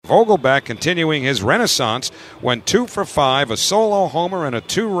Vogelbach continuing his renaissance, went 2 for 5, a solo homer and a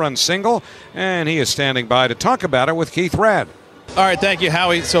 2-run single, and he is standing by to talk about it with Keith Radd. All right, thank you,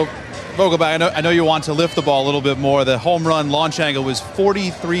 Howie. So, Vogelbach, I know you want to lift the ball a little bit more. The home run launch angle was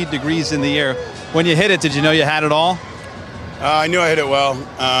 43 degrees in the air. When you hit it, did you know you had it all? I knew I hit it well,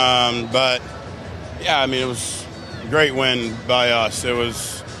 but yeah, I mean, it was a great win by us.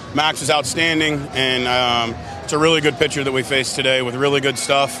 Max is outstanding, and it's a really good pitcher that we faced today with really good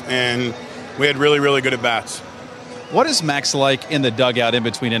stuff, and we had really, really good at-bats. What is Max like in the dugout in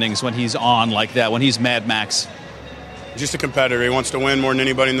between innings when he's on like that, when he's Mad Max? Just a competitor. He wants to win more than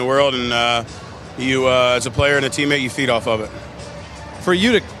anybody in the world, and you, as a player and a teammate, you feed off of it. For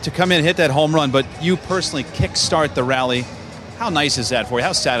you to come in and hit that home run, but you personally kickstart the rally, how nice is that for you?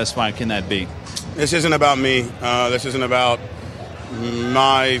 How satisfying can that be? This isn't about me. This isn't about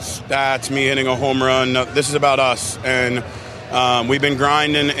my stats, me hitting a home run. No, this is about us, and we've been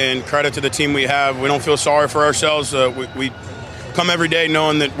grinding, and credit to the team we have. We don't feel sorry for ourselves. We come every day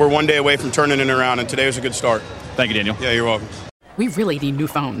knowing that we're one day away from turning it around, and today was a good start. Thank you, Daniel. Yeah, you're welcome. We really need new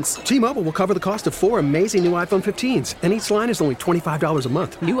phones. T-Mobile will cover the cost of 4 amazing new iPhone 15s, and each line is only $25 a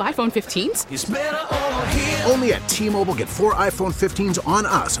month. New iPhone 15s? It's better over here. Only at T-Mobile, get 4 iPhone 15s on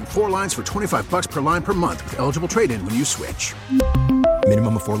us and 4 lines for $25 per line per month with eligible trade-in when you switch.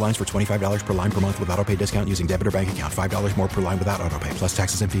 Minimum of 4 lines for $25 per line per month with autopay discount using debit or bank account. $5 more per line without autopay, plus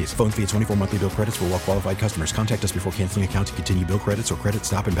taxes and fees. Phone fee at 24 monthly bill credits for well-qualified customers. Contact us before canceling account to continue bill credits or credit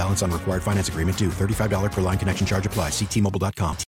stop and balance on required finance agreement due. $35 per line connection charge applies. See T-Mobile.com.